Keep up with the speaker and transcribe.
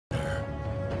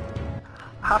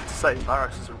have to say,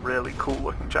 Varus is a really cool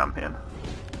looking champion.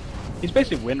 He's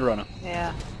basically Windrunner.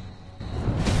 Yeah.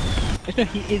 No,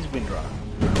 he is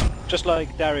Windrunner. Just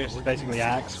like Darius is basically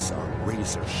Axe. Are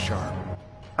razor sharp.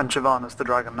 And Shyvana's the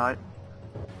Dragon Knight.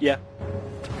 Yeah.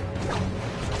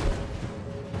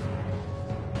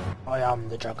 I am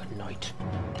the Dragon Knight.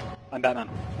 I'm Batman.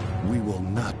 We will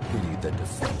not pity the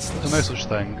defenseless. There's no such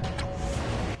thing.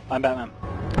 I'm Batman.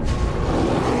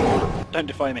 Don't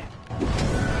defy me.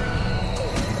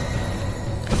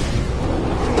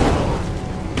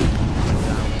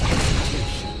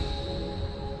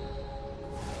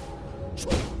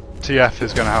 TF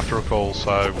is going to have to recall,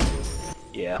 so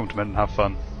Yeah. come to mid and have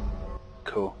fun.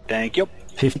 Cool. Thank you.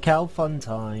 50 cal fun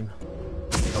time.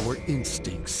 Our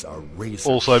instincts are razor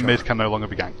Also, sharp. mid can no longer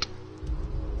be ganked.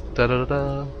 Da da da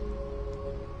da.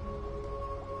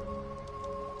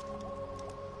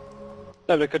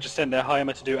 No, they could just send their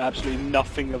Heimer to do absolutely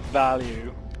nothing of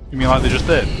value. You mean like they just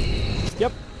did?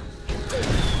 Yep.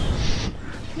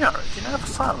 Yeah, do you know if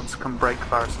silence can break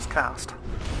Varus's cast?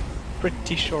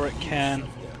 Pretty sure it can. Do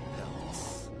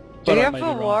But you I have may a be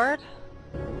wrong. ward?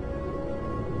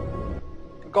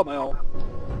 I've got my ult.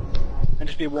 And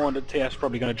just be warned that TF's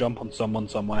probably going to jump on someone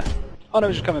somewhere. Oh no,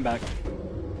 he's just coming back.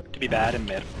 To be bad in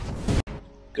mid.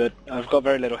 Good. I've got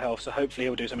very little health, so hopefully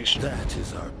he'll do something That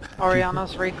is our path.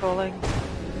 Oriana's recalling.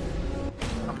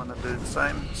 I'm gonna do the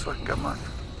same so I can get my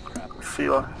crap.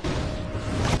 feeler.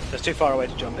 That's too far away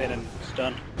to jump in and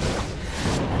stun.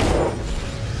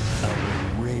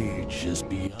 Our rage is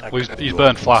beyond. Well, he's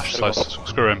burned flash, so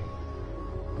screw him.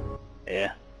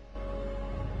 Yeah.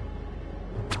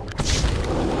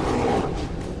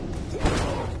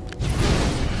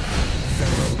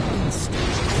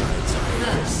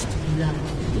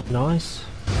 Nice.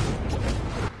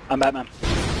 I'm Batman.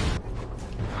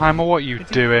 Heimer, what are you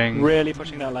doing? Really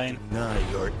pushing that lane.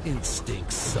 Deny your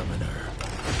instinct, summoner.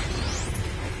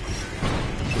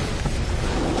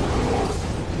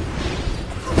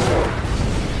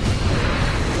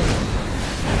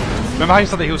 Remember how you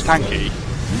said that he was tanky?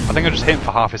 I think I just hit him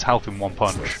for half his health in one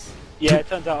punch. Yeah, it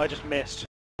turns out I just missed.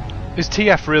 Is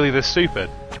TF really this stupid?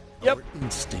 Yep. Our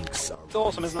instincts are It's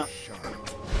awesome, isn't it? sharp.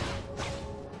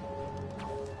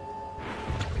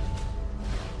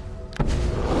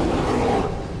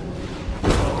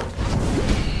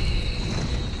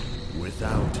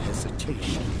 Without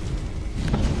hesitation.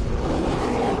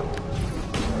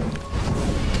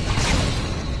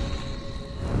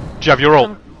 Do you have your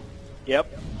ult?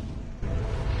 Yep.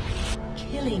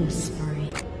 Killing spree.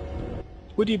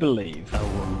 Would you believe? Our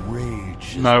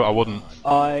rage is No, I wouldn't.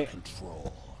 I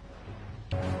control.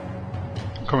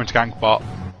 I'm coming to gank bot.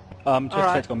 just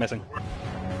Alright. gone missing.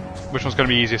 Which one's going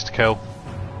to be easiest to kill?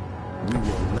 We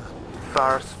will not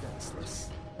Varus. defenseless.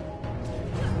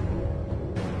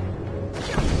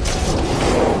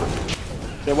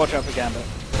 So watch out for Gambit.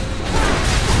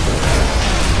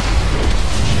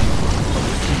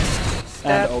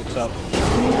 And Dead. ults up.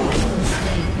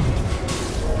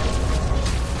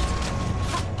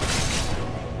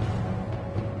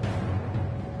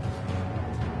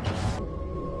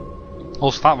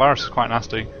 Also, that virus is quite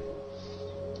nasty.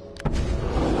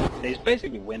 He's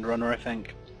basically Windrunner, I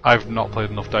think. I've not played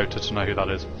enough Dota to know who that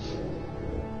is.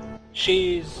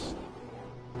 She's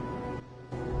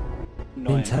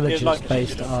annoying.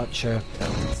 Intelligence-based archer.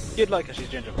 You'd like her, she's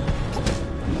ginger.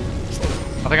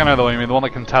 I think I know the one you mean, the one that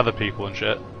can tether people and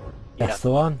shit. That's Yeah.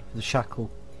 the one. The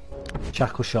shackle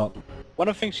shot. One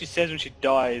of the things she says when she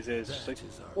dies is, she's like,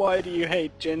 why do you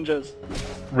hate gingers?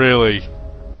 Really?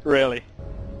 Really?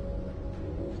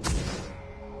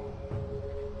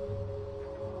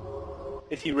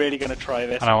 Is he really going to try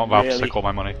this? And I want Valve to Really? take all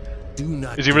my money. Do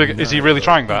not Is he really deny really your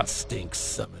trying that? Instinct,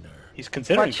 summoner. He's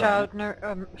considering Watch trying.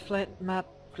 out, Flint, Matt,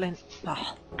 Flint.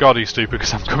 Ah. God, he's stupid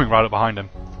because I'm coming right up behind him.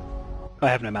 I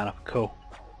have no mana. Cool.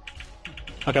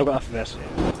 Okay, I've got enough of this.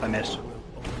 I missed.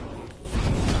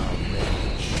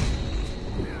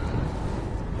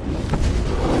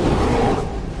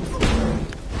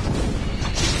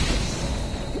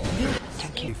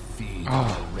 Thank you.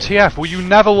 Oh, TF, will you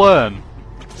never learn?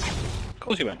 Of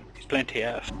course he won't. He's playing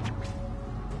TF.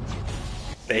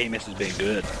 Behemoth is being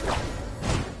good.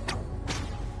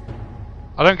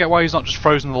 I don't get why he's not just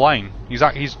frozen the lane.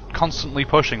 He's constantly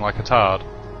pushing like a tard.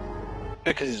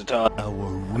 Because he's a tard.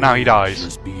 Our now he rage dies.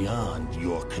 is beyond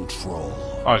your control.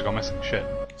 Oh, he's gone missing. Shit.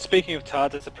 Speaking of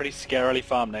tards, it's a pretty scarily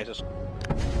farm natus.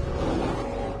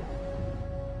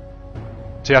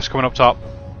 TF's coming up top.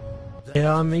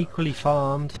 Yeah, I'm equally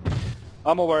farmed.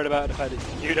 I'm more worried about the fact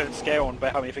that you don't scale on by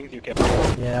how many things you kill.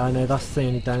 Yeah, I know, that's the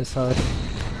only downside.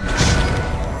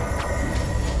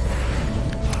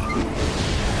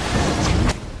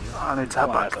 I need to head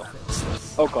Come on, back.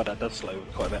 asshole. Oh god, that does slow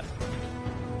quite a bit.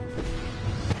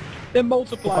 They're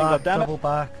multiplying, Back, goddammit. double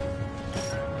back.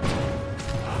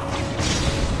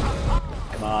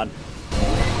 Come on.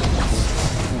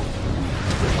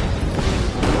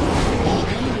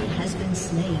 Has been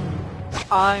slain.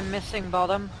 I'm missing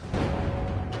bottom.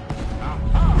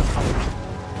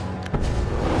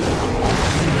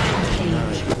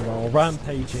 Lol,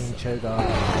 rampaging,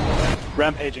 Cho'Gath.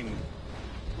 Rampaging.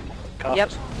 Cast.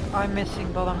 Yep, I'm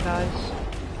missing bottom, guys.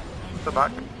 Go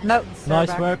back. No, they're Nice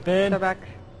back. work, Ben. They're back.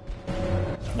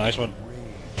 Nice one.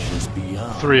 Is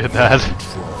beyond 3 are dead.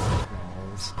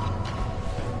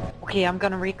 Okay, I'm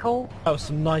gonna recall. That was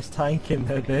some nice tanking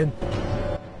there, Ben.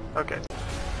 Okay.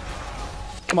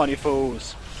 Come on, you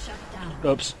fools.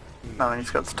 Oops. Now I need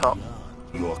to get to the top.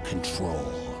 your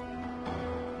control.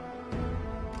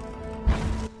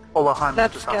 Although Heimer's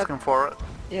That's just good. asking for it.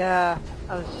 Yeah,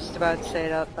 I was just about to say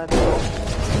that, but...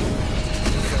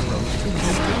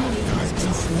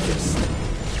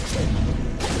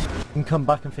 You can come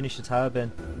back and finish the tower, Ben.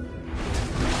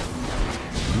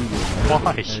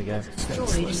 Why? There we go.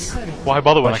 Why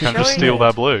bother when I But can she's just showing steal it.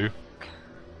 their blue?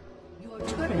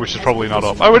 Which is probably not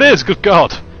up. Oh, it is! Good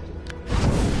God!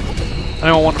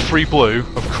 Anyone want free blue?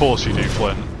 Of course you do,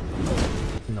 Flint.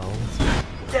 No.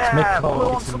 Yeah! Mid blue on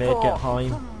call to mid, get support.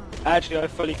 Heim. Actually, I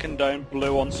fully condone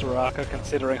blue on Soraka,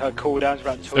 considering her cooldown's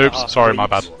about 2.5. Oops, sorry, my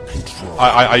bad. weeks.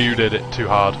 I did it too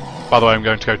hard. By the way, I'm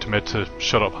going to go to mid to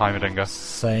shut up Heimerdinger.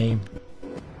 Same.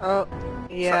 Oh,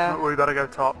 yeah. We better go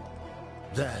top.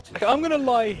 That Okay, I'm gonna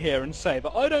lie here and say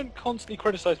that I don't constantly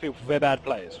criticise people for their bad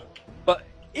plays. But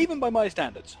even by my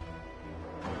standards,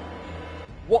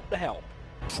 what the hell?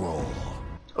 control.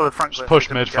 Oh, frankly, Just push if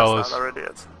they couldn't mid, guess fellas. That, they're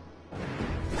idiots.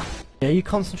 Yeah, you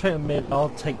concentrate on mid, I'll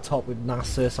take top with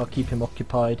Nasus, I'll keep him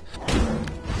occupied.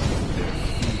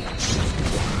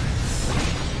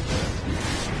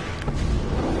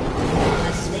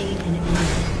 Has slain an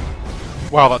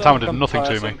enemy. Wow, that tower did Some nothing to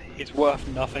person, me. It's worth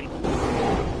nothing.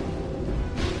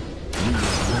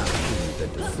 The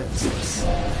defenses.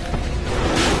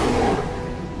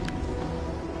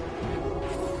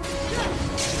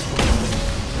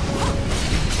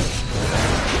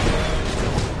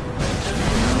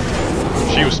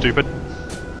 She was stupid.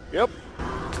 Yep.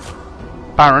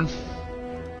 Baron.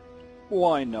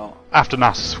 Why not? After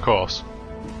Nasus, of course.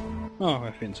 Oh,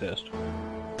 if you insist.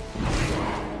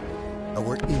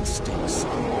 Our instincts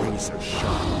are razor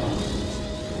sharp.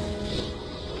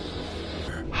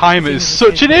 Heimer is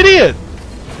such an idiot!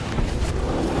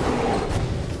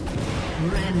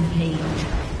 Rampage.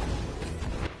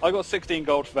 I got 16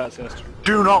 gold for that assist.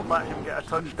 Do not let him get a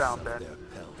touchdown, Ben.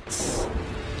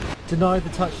 Deny the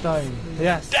touchdown.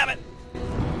 Yes. Damn it!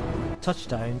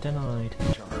 Touchdown denied.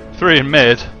 3 in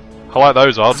mid. I like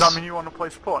those odds. Does that mean you want to play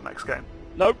support next game?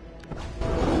 Nope.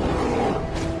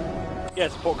 Yeah,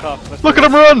 support cast. Let's Look do at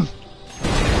him run!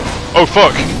 Oh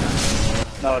fuck.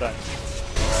 it. No, I don't.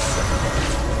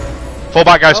 Fall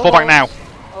back, guys, fall back now.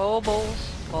 Oh,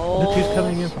 balls. Look Balls. who's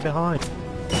coming in from behind.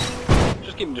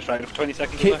 Just keep him distracted for 20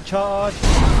 seconds or Kick so. charge!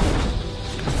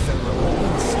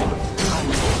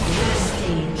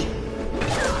 Rampage.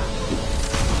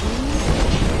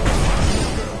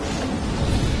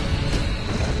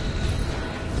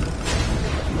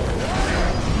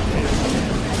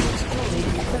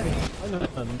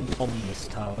 On this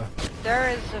tower. There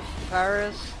is a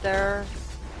Varus there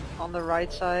on the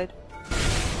right side.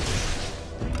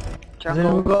 And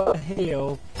then we've Jungle. got a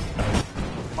heal.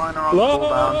 Mine are on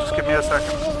cooldown, just give me a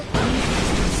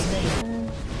second.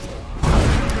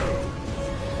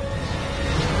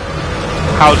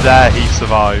 How dare he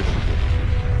survive?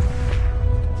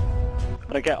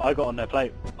 I don't care, I got on their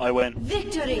plate. I win.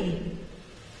 Victory.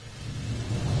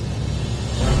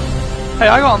 Hey,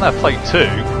 I got on their plate too.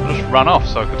 I just ran off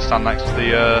so I could stand next to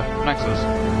the Nexus.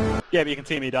 Yeah, but you can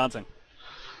see me dancing.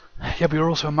 Yeah, but you're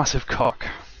also a massive cock.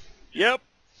 Yep.